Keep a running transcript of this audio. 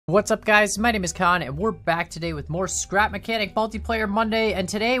What's up, guys? My name is Khan, and we're back today with more Scrap Mechanic Multiplayer Monday, and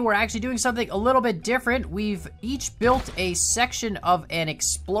today we're actually doing something a little bit different. We've each built a section of an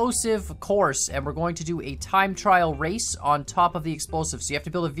explosive course, and we're going to do a time trial race on top of the explosive. So you have to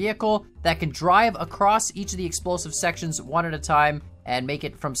build a vehicle that can drive across each of the explosive sections one at a time and make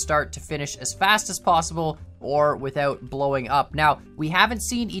it from start to finish as fast as possible or without blowing up. Now, we haven't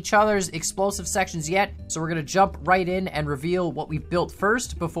seen each other's explosive sections yet, so we're gonna jump right in and reveal what we've built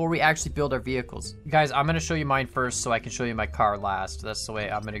first before we actually build our vehicles. Guys, I'm gonna show you mine first so I can show you my car last. That's the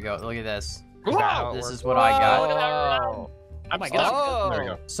way I'm gonna go. Look at this. This is what I got. Oh my god. There we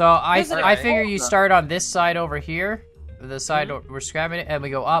go. So I figure you start on this side over here. The side we're scrapping it, and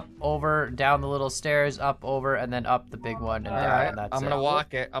we go up, over, down the little stairs, up, over, and then up the big one, and down, and that's I'm gonna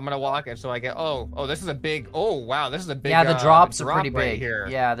walk it. I'm gonna walk it so I get. Oh, this is a big. Oh, wow, this is a big. Yeah, the drops are drop pretty big. here.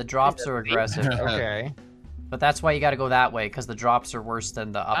 Yeah, the drops are aggressive. Okay. But that's why you got to go that way, because the drops are worse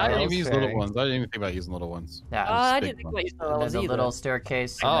than the up. I didn't even use little ones. I didn't even think about using little ones. Yeah. I didn't think about using little ones. There's a little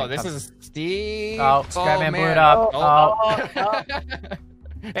staircase. Oh, this is Steve. Oh, Scrapman blew it up.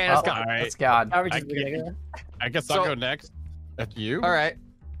 And it's gone. Right. It's gone. I guess I'll go next. After you. All right.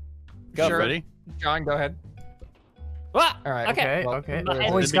 Go. Sure. Ready? John, go ahead. All right. Okay. Well, okay.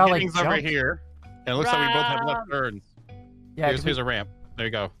 Oh, he's got like over here, and it looks like we both have left turns. Yeah. Here's a ramp. There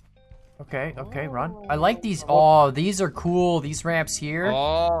you go. Okay, run. I like these. Oh, these are cool. These ramps here.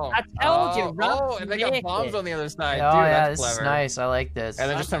 Oh, I told you. Oh, and they got bombs on the other side. Oh, Dude, yeah, that's this clever. is nice. I like this. And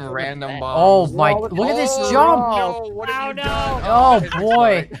then just some random Oh bombs. my! Look at this jump! No, what have you done? Oh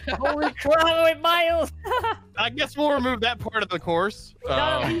boy! Holy crap! With Miles. I guess we'll remove that part of the course.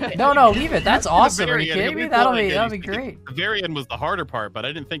 No, leave it. That's awesome. Are you kidding me? That'll be great. The very end was the harder part, but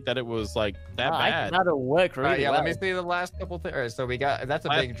I didn't think that it was like that bad. That'll work really Yeah, well. let me see the last couple things. All right, so we got that's a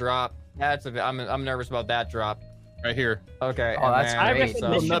big drop. That's a. I'm nervous about that drop. Right here. Okay. Oh, that's I great.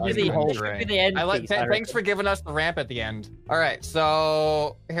 reckon this should be the end piece. Thanks for giving us the ramp at the end. All right,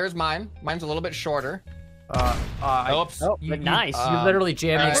 so here's mine. Mine's a little bit shorter. Oops. Nice. You literally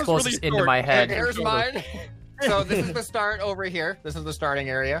jammed explosives really into my head. Here's mine. So this is the start over here. This is the starting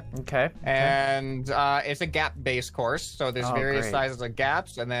area. Okay. And it's a gap-based course. So there's various sizes of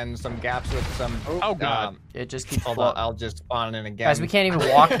gaps, and then some gaps with some. Oh god! It just keeps. Hold on, I'll just spawn in again. Guys, we can't even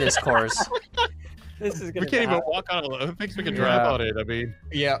walk this course. This is gonna. We can't even walk on it. Who thinks we can drive on it? I mean.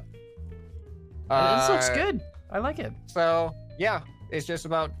 Yeah. This looks good. I like it. So yeah, it's just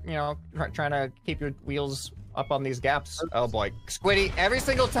about trying to keep your wheels up on these gaps. Oh boy, Squiddy, every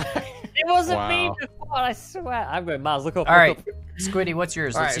single time. It wasn't me before. I swear. I'm going, Miles. Look up. All right, Squiddy, what's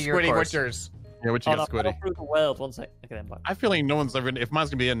yours? All right, Let's see your Squiddy, course. what's yours? Yeah, what you got, Squiddy? Through the world. One sec. Okay, then. I feel like no one's ever. If mine's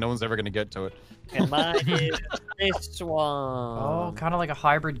gonna be in, no one's ever gonna get to it. And mine is this one. Oh, kind of like a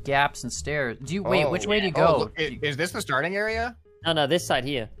hybrid gaps and stairs. Do you wait? Which way do you go? Look, is this the starting area? No, this side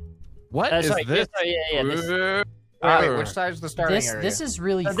here. What is this? Yeah. This. Wait, which side is the starting area? This is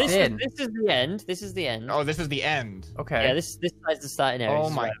really thin. This is the end. This is the end. Oh, this is the end. Okay. Yeah, this side's the starting area. Oh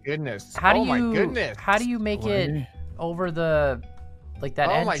my goodness. How do you? my goodness. How do you make it over the, like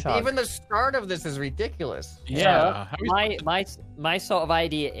that end chunk? Even the start of this is ridiculous. Yeah. My sort of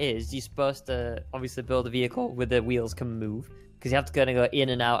idea is you're supposed to obviously build a vehicle where the wheels can move because you have to kind of go in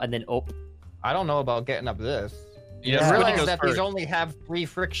and out and then up. I don't know about getting up this. Yeah, you realize that these only have 3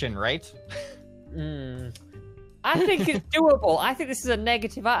 friction, right? I think it's doable. I think this is a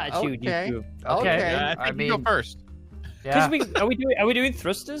negative attitude. Okay. You Okay. Yeah, I think you go first. Yeah. are we doing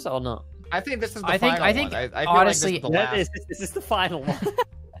thrusters or not? I think this is the I think one. I feel honestly, like this is the last. This is the final one.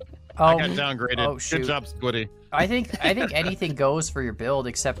 I got downgraded. Oh, shoot. Good job, Squiddy. I think anything goes for your build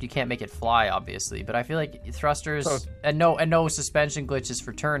except you can't make it fly, obviously. But I feel like thrusters and no suspension glitches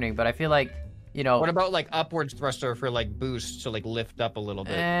for turning. But I feel like What about like upwards thruster for like boost to like lift up a little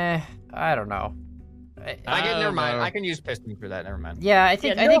bit? I don't know. Never mind. I can use piston for that. Never mind. Yeah, I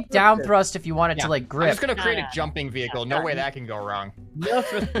think down thrust if you want it to like grip. I'm just gonna create a jumping vehicle. No way that can go wrong. No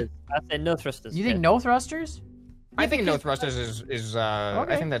thrusters. I said no thrusters. You think no thrusters? I think no thrusters is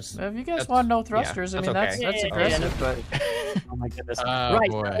Okay. I think that's. If you guys want no thrusters, I mean that's aggressive, but. Oh my goodness.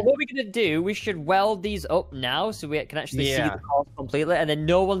 Right, so what we're gonna do, we should weld these up now so we can actually see the course completely, and then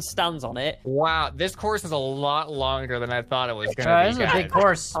no one stands on it. Wow, this course is a lot longer than I thought it was gonna be. This is a big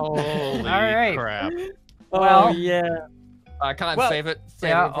course. Holy right. crap. Well, yeah. Can't save it.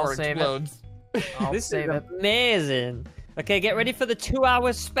 Save it before it explodes. This is amazing. Okay, get ready for the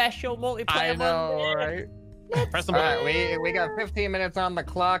 2-hour special multiplayer. I know, right? Press the All button. right, we got 15 minutes on the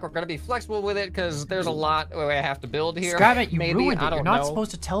clock. We're gonna be flexible with it because there's a lot we have to build here. Scrap you Maybe, ruined it. I don't You're not know.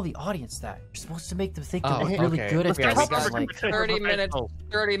 supposed to tell the audience that. You're supposed to make them think they're Oh, really okay. good at Yeah, this. we got Like, 30 minutes.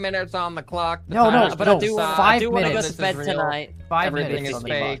 30 minutes on the clock. The No, timer's no, but no, I do want 5 to go minutes. to bed This is real. tonight. 5 Everything minutes is on the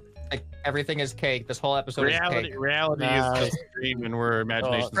fake. clock. Like, everything is cake. This whole episode is cake. Reality Nah. is just a dream, and we're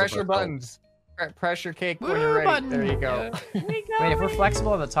imaginations. Press your buttons. Press your cake when you're ready. Button. There you go. Wait, if we're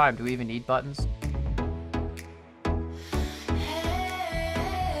flexible on the time, do we even need buttons?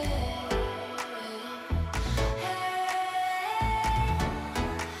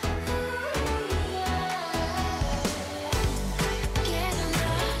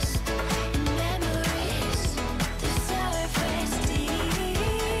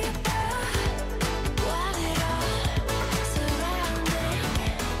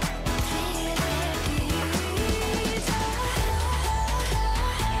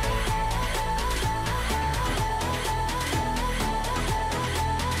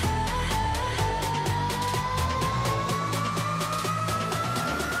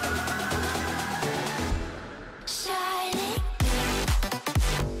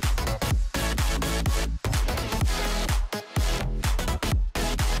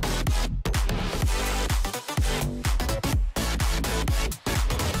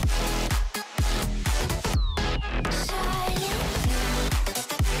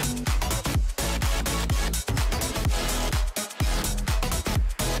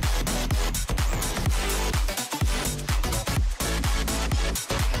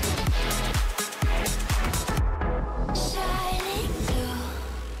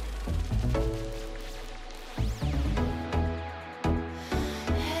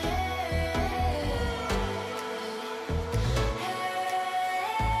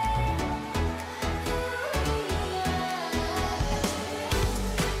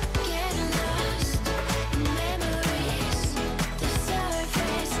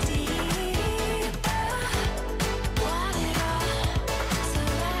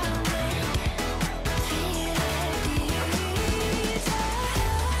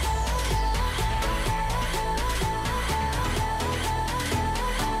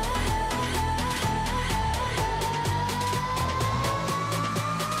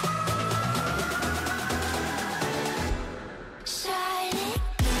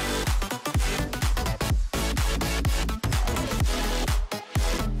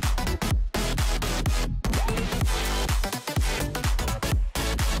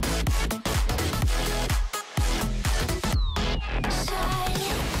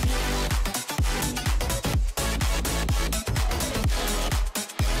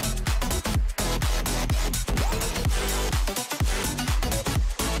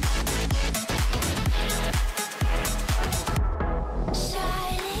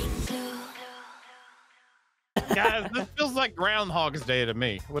 Guys, this feels like Groundhog's Day to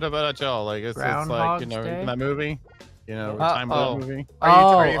me. What about y'all? Like it's like, Groundhog's you know, Day? in that movie, you know, time oh. movie.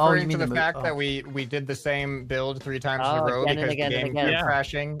 Are you you referring mean to the the fact mo- that we did the same build 3 times in Oh, a row again and because again the and game again. kept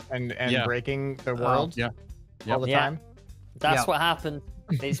crashing and Yeah. breaking the world Yeah. all the Yeah. time? That's Yeah. what happened.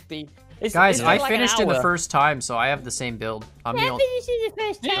 It's been. Guys, it's I been like an finished it the hour. first time, so I have the same build. I'm the I only... finished it the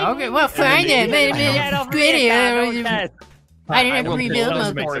first time. Okay, well, fine then. Get over here, I don't care. I didn't have I to will rebuild blow my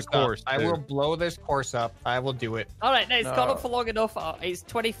this Makes course a course, up. I too. will blow this course up. I will do it. All right, now it's gone No. up for long enough. It's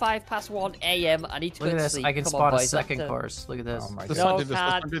 25 past 1 a.m. I need to Look go at to this. sleep. I can Come on, spawn a boys, second let's, course. Look at this. Oh my Let's god. not do this. God.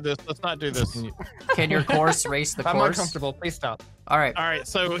 Let's not do this. Let's not do this. Can your course race the I'm course? uncomfortable. Please stop. All right. All right.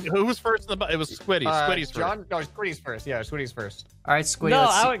 So who was first in the? It was Squiddy. Squiddy's first. John, no, Squiddy's first. Yeah, Squiddy's first. All right, Squiddy. No,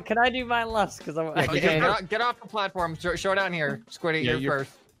 let's see. can I do mine last? Because I'm. Yeah, Okay. get off the platform. Show down here. Squiddy, Yeah, you're you're-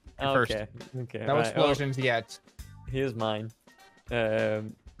 first. first. Okay. Okay. No right, explosions yet. oh, here's mine.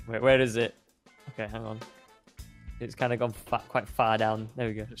 Where is it? Okay, hang on. It's kind of gone quite far down. There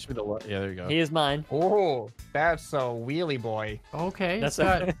we go. It should be the left. Yeah, there you go. Here's mine. Oh, that's a wheelie boy. Okay. That's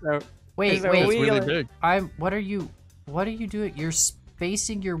it's got- Wait, It's a wait. It's really wheel. big. What are you doing? You're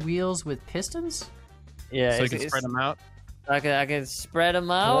spacing your wheels with pistons? Yeah, So you it's, can spread them out. I can spread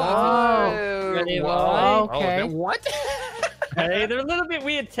them out. Whoa. Ready, Whoa. boy? Okay. What? Hey, they're a little bit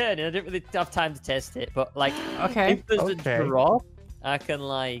weird turning. I didn't really have time to test it, but like, Okay. if there's Okay. a drop, I can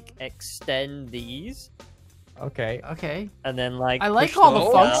like extend these Okay. Okay. and then like. I like push all them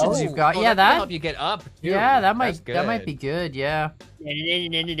the down. functions you've got. Oh, Yeah, that can that. help you get up. Too. Yeah, that That's might be good. good. Yeah.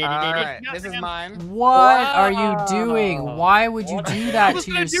 All right, this is mine. What are you doing? Wow. Why would you do I that was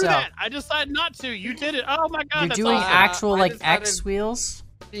to gonna do yourself? that. I decided not to. You did it. Oh my god. You're that's doing awesome. actual I like decided- X wheels.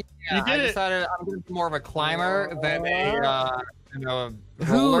 Yeah, You did I it. decided I'm going to be more of a climber than a and a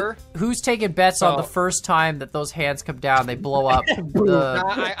roller. Who's taking bets on the So- first time that those hands come down, they blow up? No,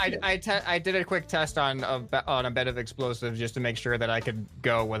 I did a quick test on a bed of explosives just to make sure that I could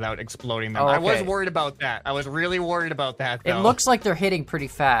go without exploding them. Oh, I was okay. worried about that. I was really worried about that. It Though. looks like they're hitting pretty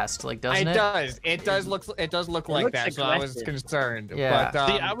fast, like doesn't it? It does look like looks that. So I was aggressive. concerned. Yeah. But,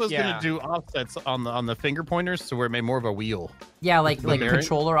 See, I was yeah. gonna do offsets on the finger pointers, so where it made more of a wheel. Yeah, like Bearing.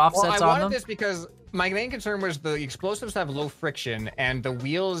 controller Well, offsets I on wanted them. this because my main concern was the explosives have low friction and the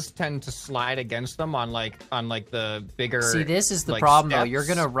wheels tend to slide against them on like the bigger. See, this is the like, problem though. steps. You're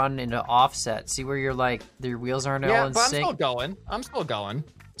gonna run into offset. See where you're like your wheels aren't all Yeah, in but I'm sync. still going. I'm still going.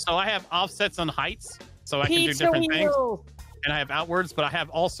 So I have offsets on heights, so I can do Pizza different things, wheel. and I have outwards, but I have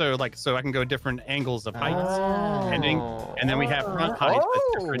also so I can go different angles of heights, Oh. depending, and then we have front heights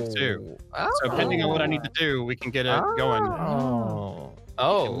that's different too. So depending on what I need to do, we can get it going,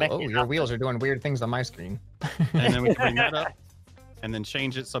 Your wheels are doing weird things on my screen. and then we can bring that up, and then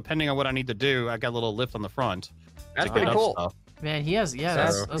change it. So depending on what I need to do, I got a little lift on the front. That's to pretty get up cool. stuff. Man, he has So-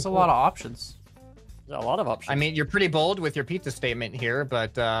 that's a lot of options. There's a lot of options. I mean, you're pretty bold with your pizza statement here,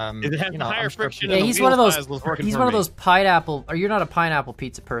 but It has higher friction. Yeah, and the he's wheel one of those. size was working He's for one of me. those pineapple. Or you're not a pineapple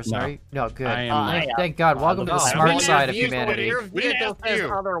pizza person, No. are you? No, good. I am not. Thank God. Welcome to the No, I smart mean, side of Your humanity. We didn't vehicle ask says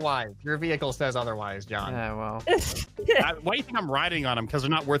you. otherwise. Your vehicle says otherwise, John. Yeah, well. Why do you think I'm riding on them? Because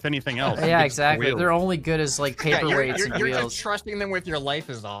they're not worth anything else. Yeah, Just exactly. wheels. They're only good as like Yeah, paperweights and you're wheels. just trusting them with your life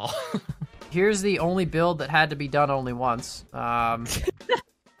is all. Here's the only build that had to be done only once.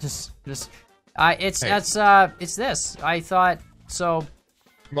 It's this. I thought so.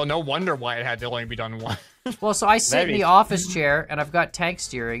 Well, no wonder why it had to only be done once. Well, so I sit in Very. the office chair and I've got tank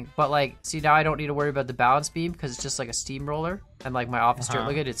steering, but like, see now I don't need to worry about the balance beam because it's just like a steamroller, and like my office chair,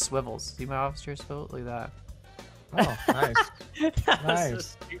 look at it swivels. See my office chair swivel? Look at Oh, nice.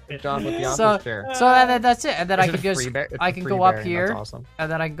 Nice. Good job with the that. office chair. So that's it, and then I Is it can a just free it's I a can free go up bearing, here, That's awesome.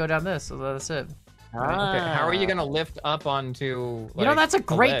 and then I can go down this. So that's it. Okay, how are you gonna lift up onto? You know, that's a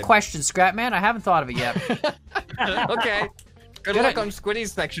great question, Scrapman. I haven't thought of it yet. Okay. Good luck on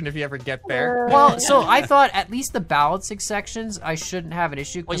Squiddy's section if you ever get there. Well, so I thought at least the balancing sections I shouldn't have an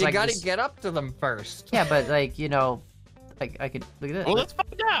issue. Well, 'cause you I can gotta just- get up to them first. Yeah, but like I could look at this. Well, let's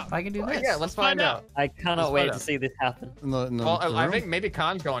find out. I can do this. Yeah, let's find out. I cannot Let's wait find to out. see this happen. Well, I think maybe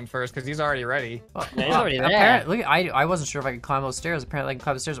Khan's going first because he's already ready. Well, Yeah, he's already there. Apparently, look, I wasn't sure if I could climb those stairs. Apparently, I can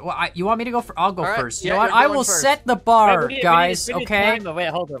climb the stairs. Well, you want me to go for? I'll go All right, first. You yeah, know what? you're I going will first. set the bar, Wait, we need- guys. we need a Okay. timer. Wait,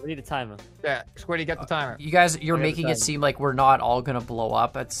 hold on. We need a timer. Yeah, Squiddy, get the timer. You guys, you're Okay, making it done. seem like we're not all gonna blow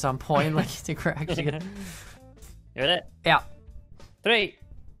up at some point. Like, I think we're actually gonna. You ready? Yeah. 3,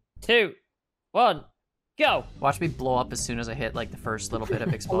 2, 1, go. Watch me blow up as soon as I hit like the first little bit of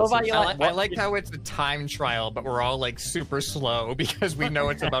how explosive. you- I like how it's a time trial, but we're all like super slow because we know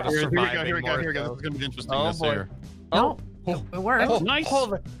it's about a Here we go. surviving Here we go. Here we go. more, This is gonna be interesting. Oh, this boy. here. No, it worked. Oh, Nice.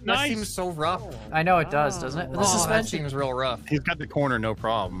 that Nice. seems so rough. I know it does, doesn't it? The Oh, that suspension. seems real rough. He's got the corner, no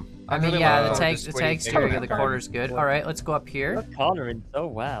problem. I I'm mean, really yeah, looking the forward tank, to the Squiddy tank taking steering that of the card. corner's good. All right, let's go up here. You're cornering so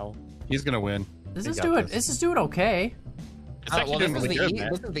well. He's gonna win. This We is got doing. this. This is doing okay. It's actually doing really good,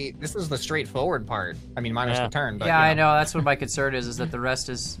 man. this is the straightforward part. I mean, minus Yeah. the turn. But, Yeah, you I know. That's what my concern is that the rest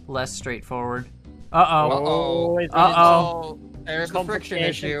is less straightforward. Uh oh. Uh-oh. it's Uh-oh. There's the friction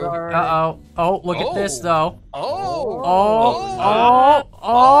issue. Uh oh. Oh, look at this Oh. though. Oh.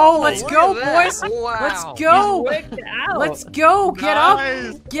 Oh, let's Look go, at that. boys. Wow. Let's go. Worked it out. Let's go. Get up.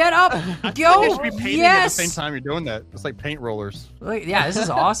 Nice. Get up. I think they Go. should be painting Yes. at the same time you're doing that. It's like paint rollers. Look, yeah, this is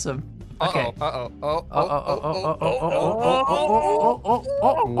awesome. Okay.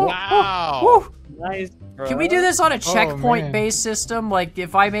 Wow. Nice, bro. Can we do this on a man. checkpoint-based system? Like,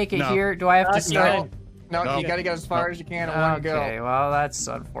 if I make it No. here, do I have to Not start? yet. No, No. you gotta get as far as you can at one Okay, go. well, that's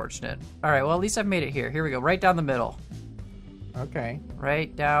unfortunate. All right, well, at least I've made it here. Here we go, right down the middle. Okay.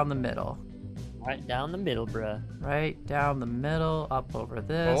 Right down the middle. Right down the middle, bruh. Right down the middle, up over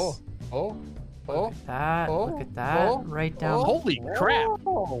this. Oh. Look at that. Oh. Look at that. Oh. Right down. Holy crap.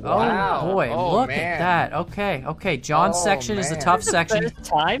 Oh Wow. boy, Oh, look man. at that. Okay, okay. John's Oh, section is the man. tough section. First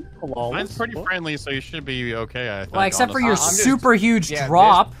time. Flawless. Mine's pretty friendly, so you should be okay, I think. Well, except for honestly. your I'm just- super huge yeah,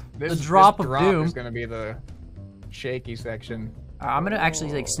 drop. This the drop of drop doom. is gonna be the shaky section. I'm gonna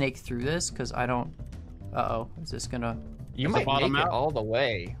actually like snake through this because I don't. Uh-oh, is this gonna? You Is the might bottom make it out? all the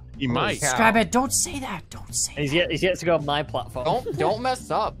way. You Holy might. cow. Scrap it! Don't say that. Don't say. He's yet to go on my platform. Don't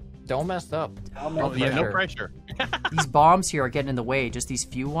mess up. Don't mess up. Oh, yeah, no pressure. These bombs here are getting in the way. Just these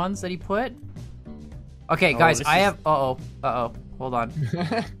few ones that he put. Okay, Oh, guys, this I is- have. Uh-oh. Hold on.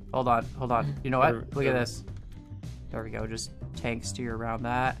 Hold on. You know what? Look at this. There we go. Just tank steer around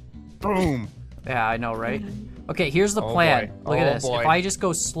that. Boom. Yeah, I know, right? Okay, here's the Oh, plan. boy. Look at Oh, this. boy. If I just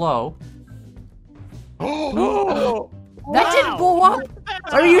go slow. That didn't blow up.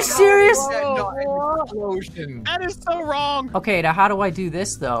 Are you serious? Explosion. That is so wrong. Okay, now how do I do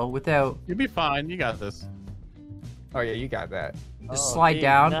this though without You'll be fine. You got this. Oh yeah, you got that. just slide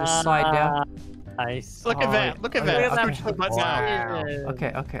down? Just slide down. Nice. Look at that. Look at that. okay. Push the button now. Wow.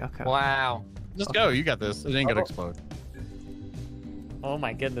 Okay. Wow. Just go. You got this. It ain't gonna explode. Oh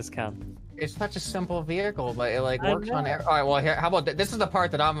my goodness, Cam. It's such a simple vehicle, but it like I works on know. air. All right, well here, how about this is the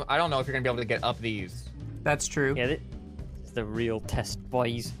part that I don't know if you're gonna be able to get up these. That's true. Yeah, this is the real test,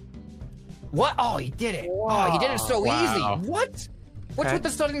 boys. What? Oh, he did it. Oh, he did it so Wow. easy. What? What's Okay. with the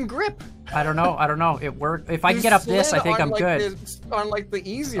sudden grip? I don't know. It worked. If I can You get up this, I slid think on, I'm like, good. on like the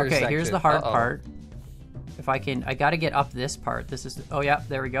easier Okay, here's section. the hard Uh-oh. part. If I gotta get up this part. This is, oh yeah,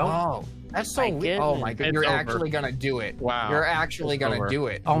 there we go. Oh, that's so My weird. Oh my goodness. god, It's you're over. actually gonna do it. Wow. You're actually It's gonna over. do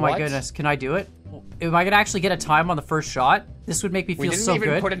it. Oh my What? goodness, can I do it? Am I gonna actually get a time on the first shot? This would make me We feel didn't so even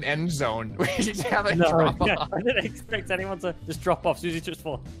good. put an end zone. We just have it No, drop yeah, off. I didn't expect anyone to just drop off. Susie just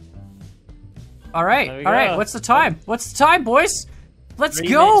fall. All right, There we all right. go. What's the time? What's the time, boys? Let's 3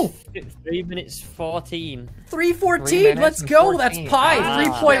 go. minutes, 3 minutes 14. 3:14. 3 minutes Let's and go. 14. That's pi.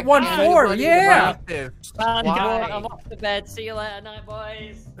 Ah. 3.14. Yeah. And Why? I'm off to bed. See you later, night,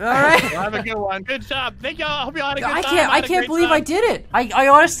 boys. All right. Well, have a good one. Good job. Thank y'all. I hope you all had a good I time. can't. I had a can't great believe time. I did it. I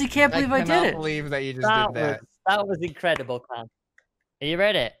honestly can't believe I cannot did it. believe that you just did that. That was incredible, Cam. Are you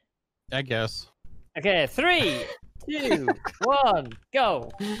ready? I guess. Okay, 3, 2, 1, go.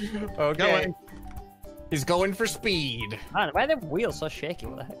 Okay. Going. He's going for speed. Man, why are the wheels so shaky?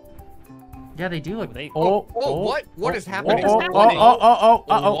 What the heck? Yeah, they do look. They- Oh, what? What is happening? Oh,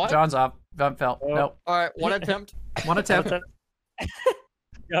 What? John's off. John fell. Nope. All right, one attempt. One attempt. Go,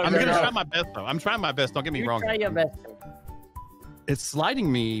 I'm go, gonna go. try my best though. I'm trying my best. Don't get me You wrong. try your best. It's sliding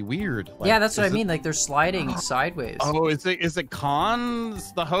me weird. Like, Yeah, that's what I is it- mean. Like they're sliding sideways. Oh, is it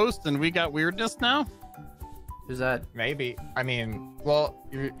Khan's the host and we got weirdness now? Is that? Maybe. I mean, well,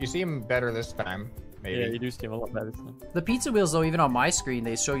 you seem better this time. Maybe. Yeah, you do seem a lot better. The pizza wheels, though, even on my screen,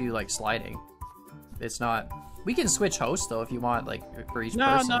 they show you like sliding. It's not. We can switch hosts though if you want, like for each No,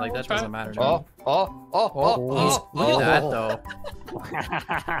 person. no, Like we'll that try doesn't it. matter. To me. Look at that though.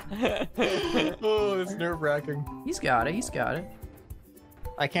 Oh, it's nerve wracking. He's got it. He's got it.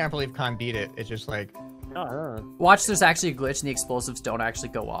 I can't believe Khan beat it. It's just like, Watch, there's actually a glitch and the explosives don't actually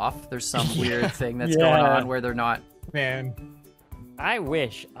go off. There's some weird thing that's Yeah. going on where they're not. man. I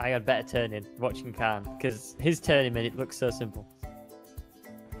wish I had better turning watching Khan, because his turning made it look so simple.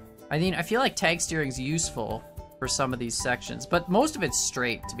 I mean, I feel like tag steering's useful for some of these sections, but most of it's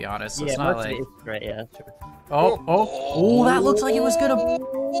straight, to be honest. So Yeah, it's not most of like. it is great, yeah, that's true. Oh, that looks like it was gonna.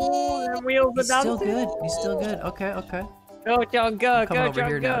 Oh, the wheels He's are still dancing. good. He's still good. Okay. Go, John, go, Coming go, over John,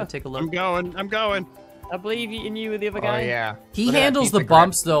 here go. now to take a I'm look. going. I'm going. I believe in you with the other Oh guy. yeah. He Look at that handles the pizza grip.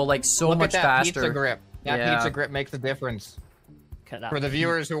 bumps though, like so Look much at that faster. pizza grip. That Yeah. pizza grip makes a difference. Look at that For the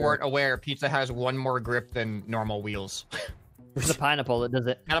viewers who pizza. weren't aware, pizza has one more grip than normal wheels. It's the pineapple that does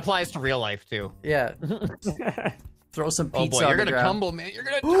it. That applies to real life too. Yeah. Throw some pizza Oh boy, on you're the gonna ground. tumble, man. You're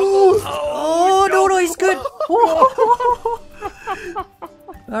gonna tumble. Oh, no, he's good.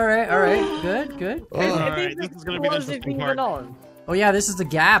 All right, good. All right, this is gonna be the interesting part. On. Oh yeah, this is the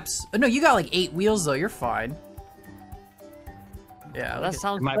gaps. Oh, no, you got like 8 wheels though. You're fine. Yeah, That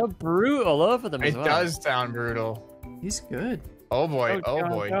sounds My- so brutal all over them as It well. does sound brutal. he's good. Oh boy, Go, oh John,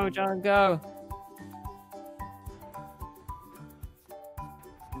 boy. Go, John, go.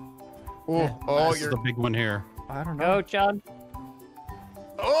 Ooh, oh, This is you're. the big one here. I don't know. Go, John.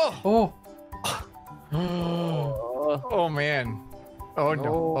 Oh, Oh, Oh, oh man. Oh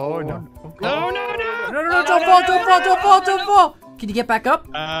no. Oh no. No, no, don't fall. Can you get back up?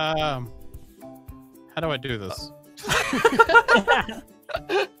 How do I do this?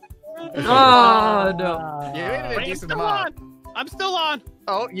 Oh, no. You made it a Wait, I'm decent still amount. on. I'm still on.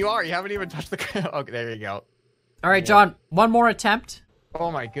 Oh, you are. You haven't even touched the. Okay, there you go. All right, John, one more attempt. Oh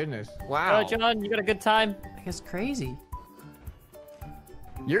my goodness. Wow. Go, John. You got a good time. That's crazy.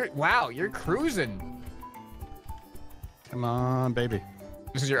 You're cruising. Come on, baby.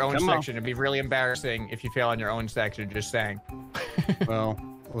 This is your own Come on. section. It'd be really embarrassing if you fail on your own section. Just saying. Well,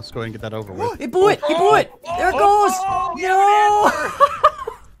 let's go ahead and get that over with. He blew it. He blew it. There it goes. No.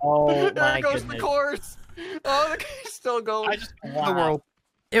 Oh There my goes goodness. the course. Oh, the car's still going. I just the world.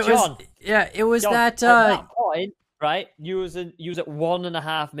 It John. was. Yeah, it was John, that. at that point, right? You was at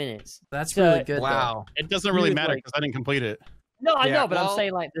 1.5 minutes. That's So- really good. Though. Wow. It doesn't really was matter like- because I didn't complete it. No, I Yeah, know, but well, I'm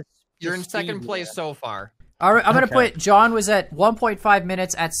saying like this. You're in second place so far. All right, I'm gonna Okay. put John was at 1.5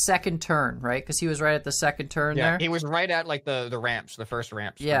 minutes at second turn, right? Because he was right at the second turn Yeah, there. he was right at like the ramps, the first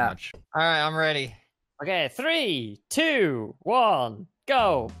ramps. pretty Yeah. much. All right, I'm ready. Okay, 3, 2, 1,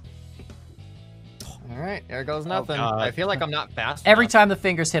 go. All right, there goes nothing. God. I feel like I'm not fast Every enough. time the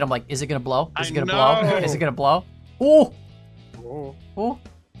fingers hit, I'm like, is it gonna blow? Is it gonna I blow? know. Is it gonna blow? Oh! Oh. Oh!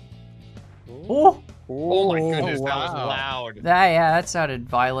 Oh! Oh my goodness, Oh, that was wow. loud. Yeah, that sounded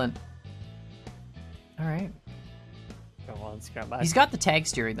violent. All right. Go on, scrap back. He's got the tag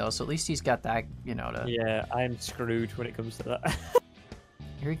steering though, so at least he's got that, you know, to... Yeah, I'm screwed when it comes to that.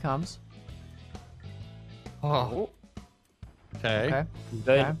 Here he comes. Oh. Okay. Okay.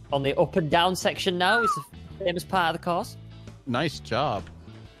 Going Okay. on the up and down section now. It's a famous part of the course. Nice job.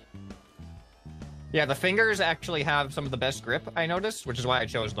 Yeah, the fingers actually have some of the best grip, I noticed, which is why I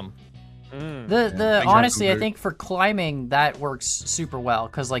chose them. The honestly, I think for climbing that works super well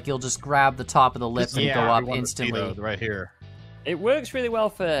because like you'll just grab the top of the lip and Yeah, go we up We want to see instantly. those right here. It works really well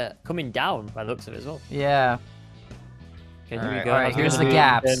for coming down by the looks of it as well. Yeah. Okay, here Alright, we go. All right, I'm here's the gonna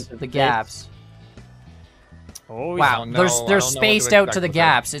gaps. The gaps. Oh, Wow, don't know. they're I don't know what spaced to out to expect the with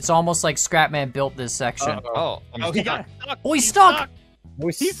gaps. It's almost like Scrapman built this section. Oh, I'm Oh, he stuck. got stuck. Oh, he's stuck! Oh,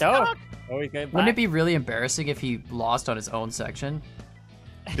 he's stuck. Oh, he's going back. Wouldn't it be really embarrassing if he lost on his own section?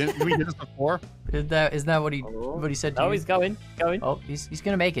 Didn't we do this before? Isn't that what he said to Oh, you? he's going. Oh, he's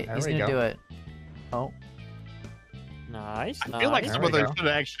gonna make it. There He's we gonna go. do it. Oh, Nice. I feel like nice. some There of we those go. should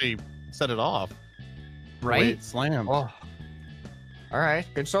have actually set it off. The way right? it slammed. Oh. All right,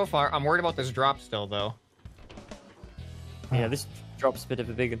 good so far. I'm worried about this drop still, though. Yeah, this drop's a bit of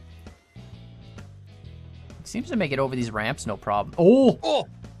a big one. He seems to make it over these ramps, no problem. Oh, Oh,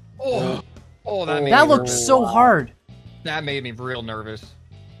 oh, oh! That made that me looked nervous. so hard. That made me real nervous.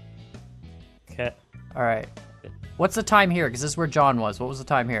 Okay. All right. What's the time here? Because this is where John was. What was the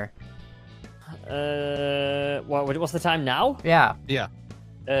time here? What's the time now? Yeah. Yeah.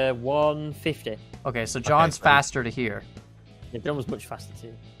 1:50. Okay, so John's so- faster to here. Yeah, John was much faster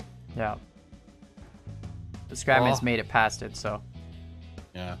too. Yeah. The Scrapman's Oh. made it past it, so.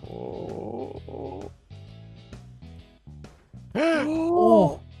 Yeah. Oh.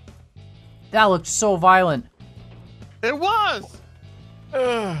 Oh. That looked so violent. It was.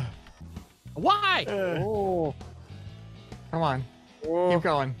 Why? Oh. Come on, keep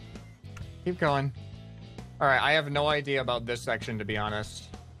going, keep going. All right, I have no idea about this section, to be honest.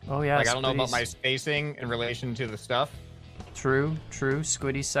 Oh yeah. Like, I don't know about my Squiddy's- spacing in relation to the stuff. True.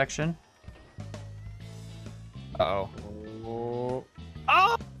 Squiddy section. Uh-oh. Oh.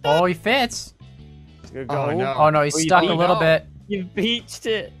 Oh, he fits. Good Oh, go. no. Oh no, he's Oh, you stuck a beat- little no. bit. You beached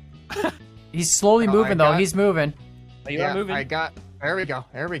it. He's slowly Oh, moving I though. got- He's moving. Oh, you Yeah, are moving. I got. There we go.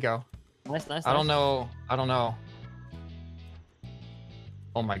 There we go. Nice. I don't know. I don't know.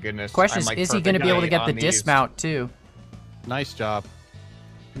 Oh my goodness. Question I'm, is, like, is he going to be able to perfectly get the on these. dismount too? Nice job.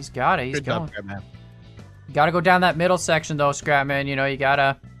 He's got it. He's Good going. job, man. You gotta go down that middle section though, Scrapman. You know, you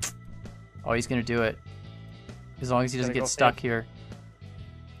gotta. Oh, he's gonna do it. As long as he doesn't Gotta get go stuck fast. here.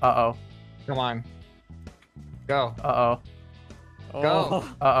 Uh Come on. Go. oh. Uh Oh. Go.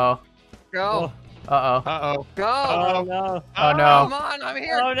 oh. Uh Go. oh. Uh Uh-oh. Go. Oh no. oh. Oh Come no. on, I'm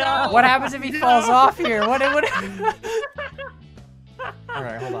here. Oh, no. Go. What happens if he falls off here? What All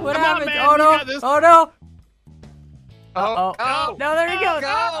right, hold on. what Come on, happens? man, Oh you no. got this. Oh no. Oh, Oh. go. No, there he goes. Go.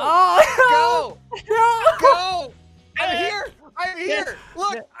 Oh Go. no. Go. I'm here. I'm here.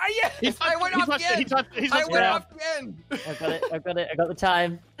 Look. He I went off touched it. He again. touched it. He I touched went it. off again. I got it. I got the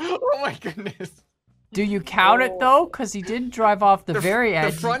time. Oh my goodness. Do you count it though? Because he did drive off the very The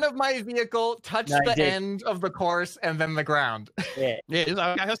edge. front of my vehicle touched No, I the did. end of the course and then the ground. Yeah. Yeah, it's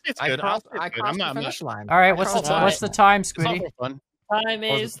I good. crossed, It's I good. crossed I'm the not. finish line. All right. I What's the crossed what's it. the time, It's all Squiddy? for fun. Time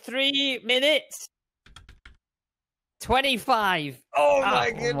is 3 minutes 25. Oh Oh my my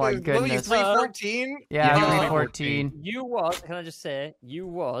goodness. What were you, goodness. 3:14? Yeah, Yeah. 3:14. You was. Can I just say you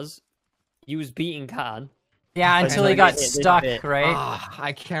was beating Khan. Yeah, But until he then got this stuck, bit. right? Ah,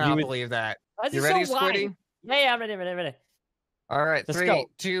 I cannot You- believe that. That's You just ready, so wide. Squiddy? Yeah, I'm ready. All right, Let's 3, go.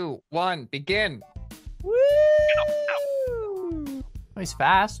 2, 1, begin. Woo! Oh, he's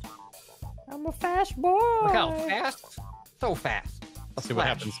fast. I'm a fast boy. Look how fast. So fast. Let's see what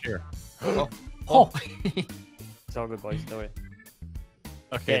Flash. happens here. Oh. Oh. It's all good, boys. Don't worry.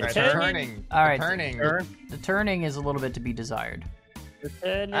 Okay. Yeah, Right, turn. turning. All right, Turning. Turn. The turning is a little bit to be desired. The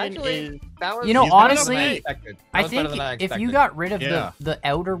turning Actually, is. that was You know, better than honestly, expected. That I was better think than I if you expected. got rid of Yeah. the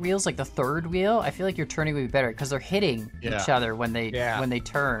outer wheels, like the third wheel, I feel like your turning would be better because they're hitting Yeah. each other when they Yeah.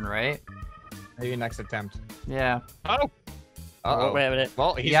 turn, right? Maybe next attempt. Yeah. Oh, Uh-oh. Wait a minute.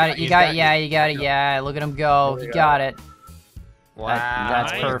 Well, You got it. You got it. Yeah, you got it. Yeah. Look at him go. There He we got it. Wow.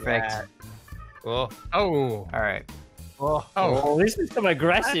 That's Nice. perfect. Oh. oh, All right. Oh. Oh, this is some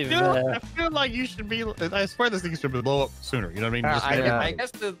aggressive. I feel like you should be. I swear this thing should blow up sooner. You know what I mean? Just I, make it-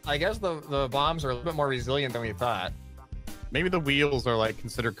 Yeah. I guess the bombs are a little bit more resilient than we thought. Maybe the wheels are like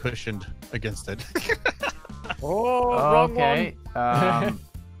considered cushioned against it. Oh, wrong Okay. one.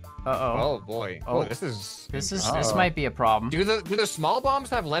 Oh boy. Oh. This is. This might be a problem. Do the small bombs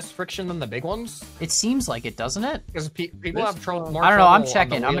have less friction than the big ones? It seems like it, doesn't it? Because people have trouble. I don't know. I'm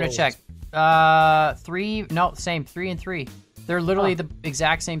checking. I'm gonna check. 3. No, same. 3 and 3. They're literally the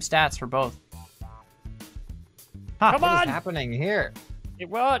exact same stats for both. Huh. Come What on! is happening here? It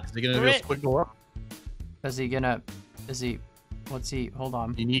worked. Is he gonna just squiggle up? Is he gonna? Is he? What's he? Hold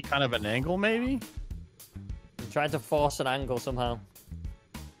on. You need kind of an angle, maybe. I'm trying to force an angle somehow.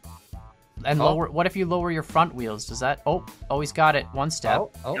 And lower. What if you lower your front wheels? Does that? Oh, he's got it. One step.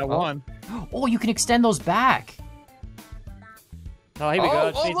 Got one. Oh, you can extend those back. Oh, here we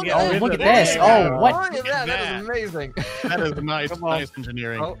go. Just need to get Oh, rid look of at it. this. Oh, what? Look at that. That is amazing. That is nice, Come on. nice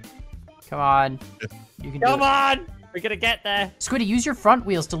engineering. Oh. Come on. You can do Come it. on! We're gonna get there. Squiddy, use your front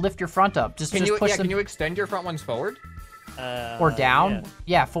wheels to lift your front up. Just Can you? push Yeah. them Can you extend your front ones forward? or down. Yeah.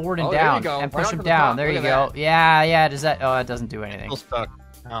 Yeah, forward and Oh, there you down, go. and Right push up them to the down. top. There Look you at go. Yeah, yeah. Does that? Oh, it doesn't do anything. Still stuck.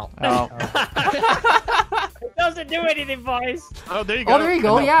 Oh. Oh. It doesn't do anything, boys. Oh, there you go. Oh, there you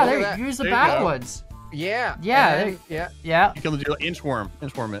go. No, Yeah, look there. at that. Use the There you back go. ones. Yeah. Yeah, and then- yeah. Yeah, You can do inchworm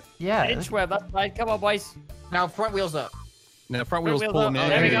it. yeah. Inchworm, that's right. Come on, boys. Now front wheels up. Now front wheels wheels pull up. them in.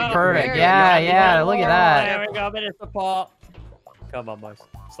 There we go. Perfect. There you Yeah, go. yeah. Look at that. There we go. A bit of support. Come on, boys.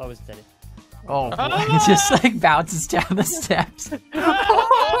 Slow and steady. Oh, boy. It just like bounces down the steps.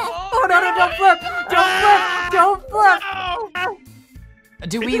 Oh no! No! Don't flip! Don't flip! Don't flip!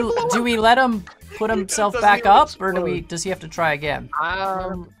 Do we let him put himself Doesn't back even up, or explode. does he have to try again?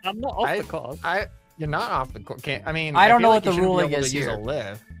 I'm not off the course. You're not off the court. I mean, I don't feel know like what the you shouldn't be ruling able to is use here. a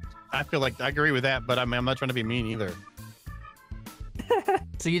lift. I feel like I agree with that, but I mean, I'm not trying to be mean either.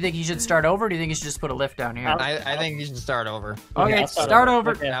 So you think he should start over, or do you think he should just put a lift down here? I think you should start over. Okay, I'll start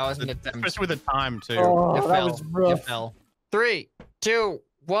over. Okay. That was an attempt. Especially with the time too. Oh, You that fell. was You rough. fell. 3, 2,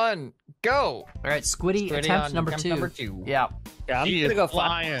 1, go. All right, Squiddy, Squiddy attempt on number attempt 2. number 2. Yeah. Yeah, I'm He gonna is go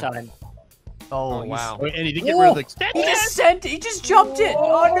flying. fast time. Oh, Oh, wow. Oh, and he did get rid of the extension. He just jumped it.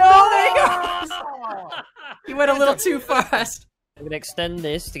 Oh no! There he goes. He went a little too fast. I'm gonna extend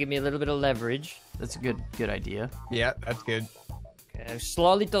this to give me a little bit of leverage. That's a good idea. Yeah, that's good. Okay,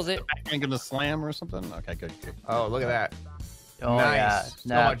 slowly does it. I'm gonna slam or something. Okay, good. Oh, look at that. Oh Nice. yeah, So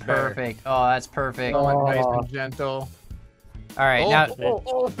nah, much better. perfect. Oh, that's perfect. So All nice and gentle. right, now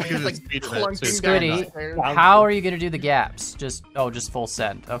Look at the speed of that, too. Squiddy, how are you gonna do the gaps? Just full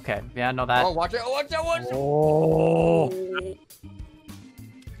send. Okay, yeah, no that. Oh, watch it! Oh, watch it! Watch it! Oh.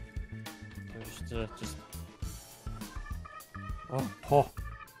 Just. Oh,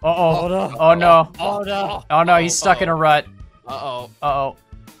 oh, no. oh no, Oh no. oh no, he's stuck in a rut. Uh-oh. Uh-oh,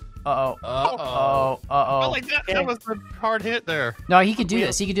 uh-oh, Uh-oh. uh-oh. Like that was a hard hit there. No, he could do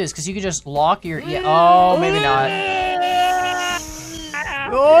this. He could do this because you could just lock your. Yeah. Oh, maybe not.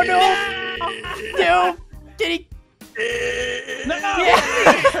 Oh no! No! Did he? No!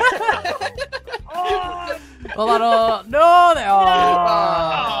 Hold on! No! They. Oh.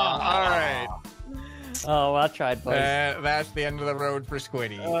 All right. Oh, well, I tried, boys. That's the end of the road for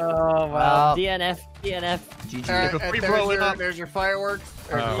Squiddy. Oh, Well. well. DNF. GG. If we blow it up- There's your fireworks.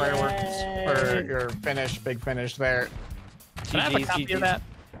 There's your fireworks for your finish, big finish there. Can I have a copy of that?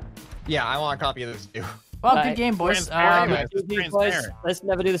 Yeah, I want a copy of this too. Well, Right. good game, boys. Transparent. GG, boys. Transparent. Let's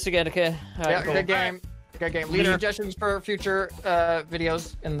never do this again, okay? All right, Yeah, cool. good game. Good game. Leave suggestions for future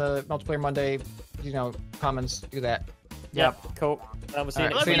videos in the Multiplayer Monday, comments. Do that. Yep, cool. We'll see you All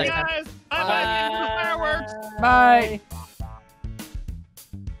right, Love see you you next time. guys. Bye bye. Fireworks. Bye.